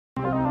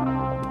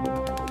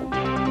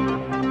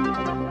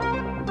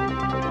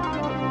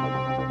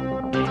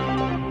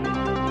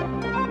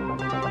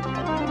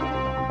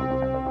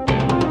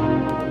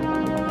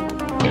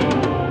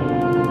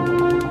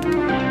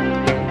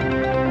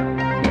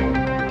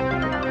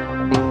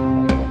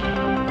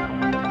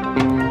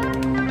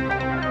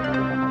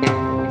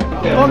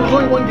Oh, there's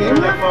only one game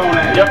left?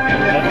 Yep.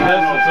 Yeah,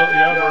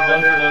 we're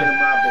done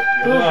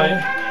for the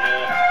night.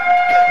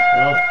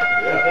 Well,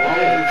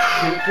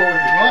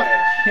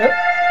 Yep.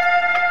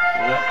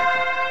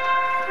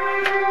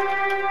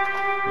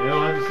 Yeah, we'll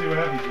have to see what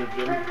happens here,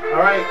 Jimmy.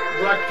 All right,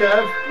 good luck,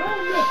 Kev.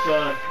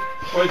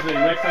 What is it,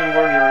 next time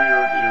you're wearing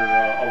your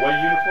away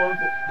uniform?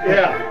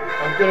 Yeah,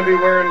 I'm going to be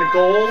wearing the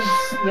golds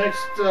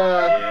next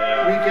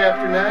week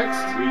after next.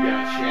 We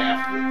got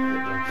shafted.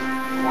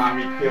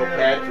 Kwame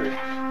Kilpatrick.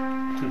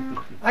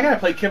 I got to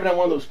play Kevin on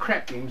one of those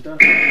crap games, don't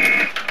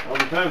I? All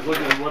the time's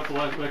looking at what's the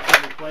next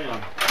time we play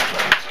on.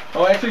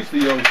 Oh, actually, it's the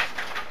Yost.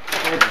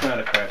 It's not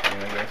a crap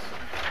game, I guess.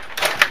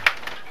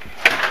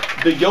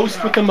 The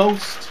Yost with the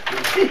most.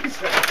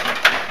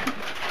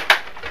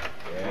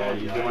 Yeah,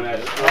 you're doing that.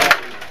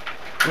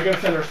 We're going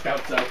to send our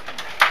scouts out.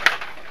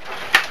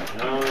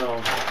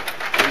 No.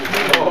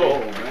 Oh,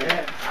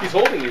 man. He's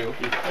holding you.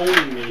 He's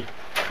holding me.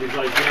 He's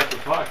like, get the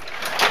puck.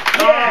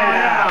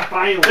 Yeah!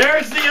 Finally.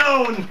 There's the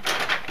own!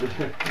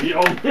 The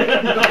own.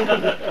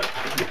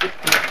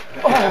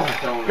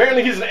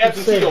 Apparently he's an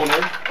absentee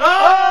owner.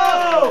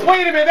 Oh!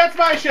 Wait a minute, that's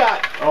my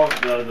shot! Oh,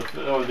 the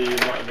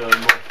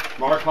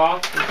Markov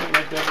or something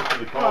like that. That's what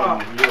they call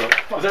it in Europe.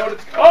 Is that what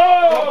it's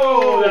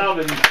Oh! That would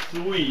have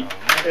been sweet.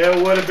 It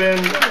would have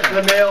been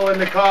the nail in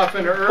the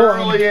coffin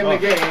early in the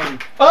game.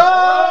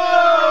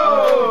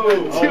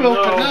 Oh! Two no.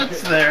 open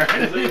nuts there.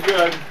 This ain't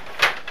good.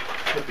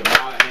 Put the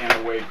mouth hand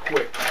away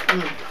quick.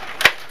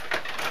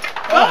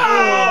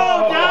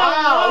 Oh!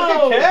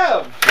 Wow, look at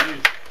Kev.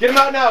 Get him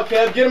out now,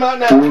 Kev. Get him out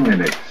now. 4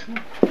 minutes.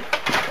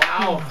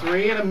 Wow,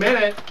 3 in a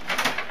minute.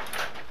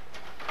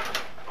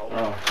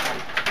 Oh.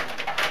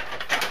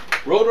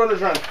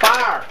 Roadrunners are on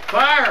fire.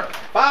 Fire.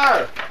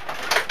 Fire.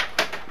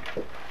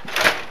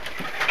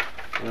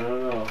 I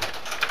don't know.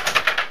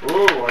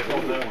 Ooh, I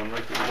told that one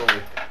right to the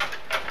goalie.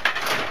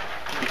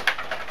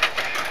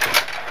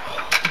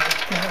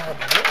 God,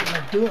 what am I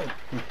doing?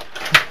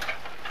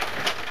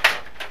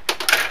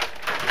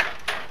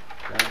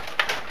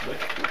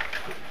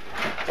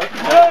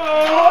 Oh!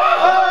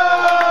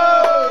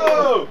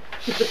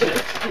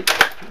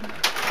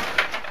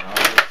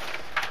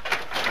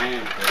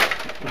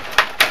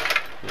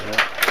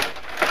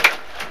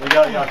 We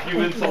got a few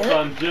insults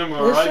on Jim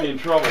or I'd be in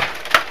trouble.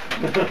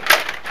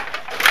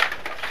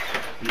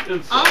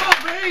 Oh,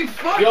 baby,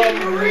 fucking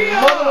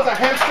Maria! Mother was a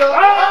hamster.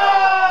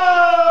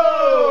 Oh!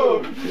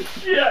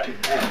 Shit!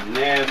 That's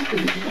nasty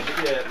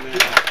shit, man.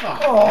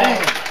 Oh,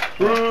 dang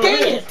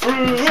it!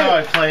 That's how I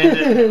planned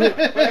it.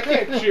 But I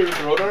can't cheer with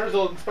the Roadrunners.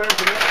 They'll inspire them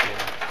for the next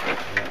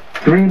game.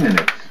 3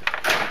 minutes.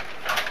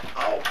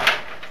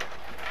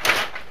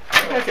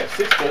 You guys got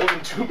 6 goals in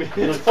 2 minutes.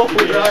 That's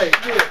Holy right.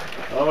 shit.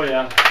 Oh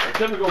yeah. A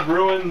typical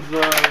Bruins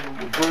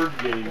bird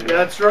game.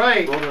 That's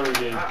right. Roadrunner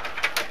game.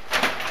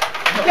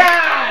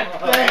 God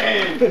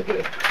dang!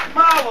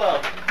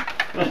 Mama!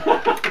 You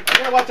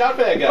gotta watch out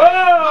for that guy.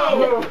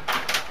 Oh!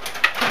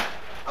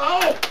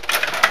 Oh!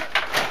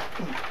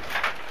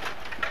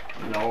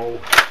 No.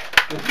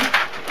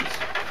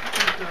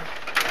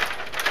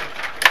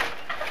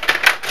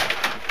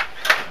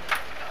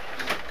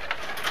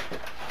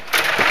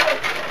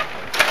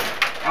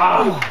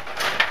 Ah!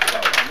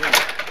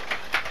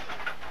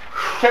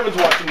 Kevin's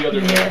watching the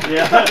other game.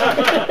 Yeah.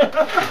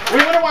 We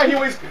wonder why he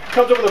always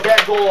comes up with a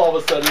bad goal all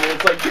of a sudden. And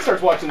it's like he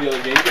starts watching the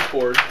other game, he gets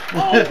bored.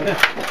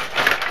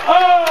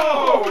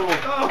 Oh!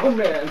 Oh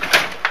man.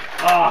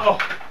 Oh!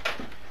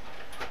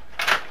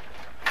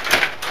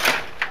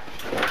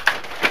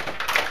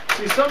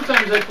 See,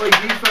 sometimes I play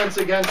defense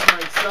against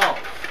myself.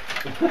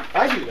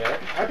 I do that.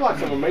 I block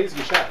some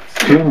amazing shots.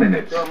 2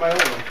 minutes. They're on my own,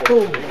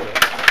 unfortunately.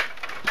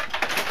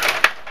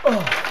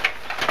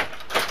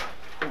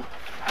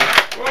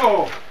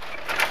 Whoa!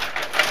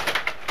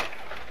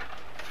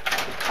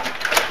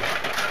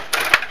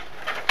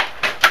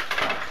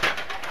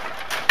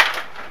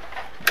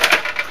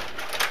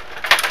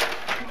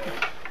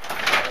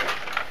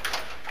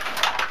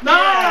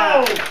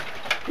 No!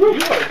 You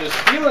are just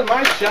stealing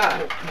my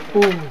shot.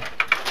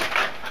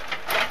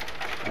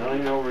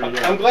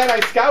 I'm glad I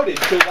scouted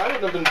because I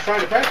wouldn't have been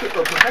trying to practice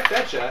or protect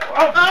that shot.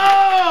 Oh!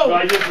 Oh! Well,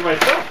 I did it for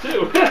myself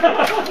too.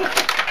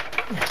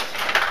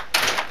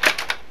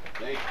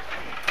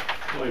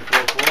 Only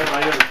 4-4. I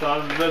never thought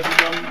of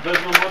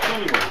Vesna much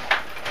anyways.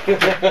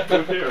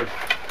 Who cares?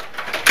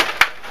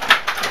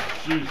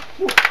 Jeez.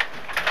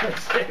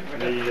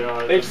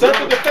 They've sent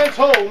the defense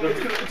home.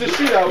 It's a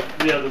shootout.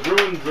 Yeah, the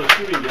Bruins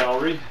shooting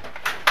gallery.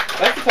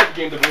 That's the type of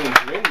game the Bruins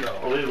win, though.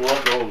 Oh, they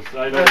love those.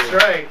 I know. That's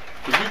right.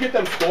 If you get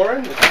them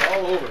scoring, it's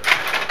all over.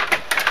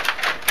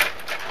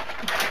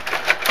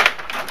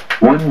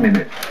 1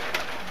 minute.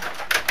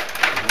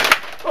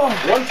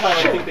 One time I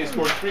think they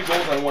scored 3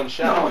 goals on one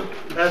shot.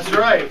 That's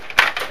right.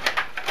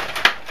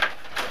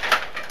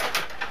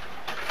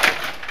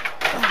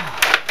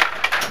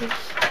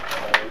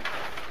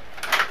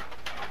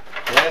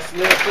 Last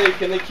minute play,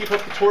 can they keep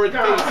up the torrid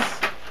pace?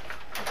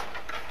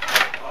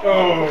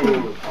 Oh,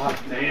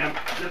 damn.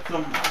 Get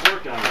some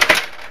work on it.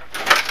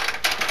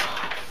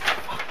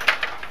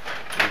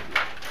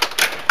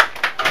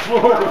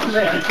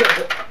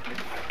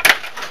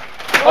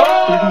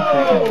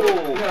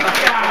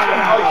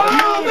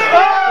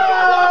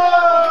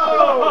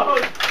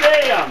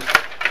 Damn!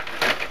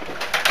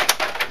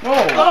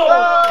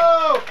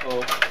 Oh!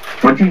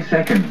 20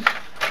 seconds.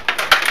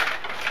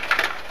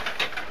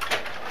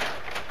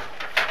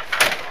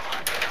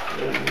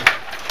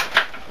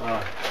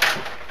 Oh.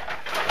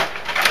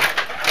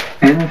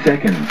 10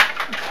 seconds.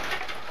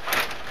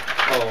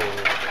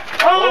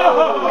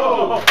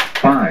 Oh!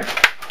 5,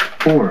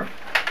 4,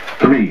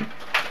 3,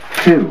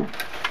 2,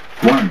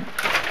 1.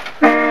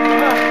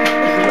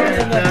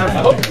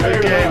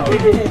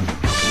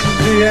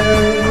 Good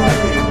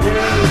game.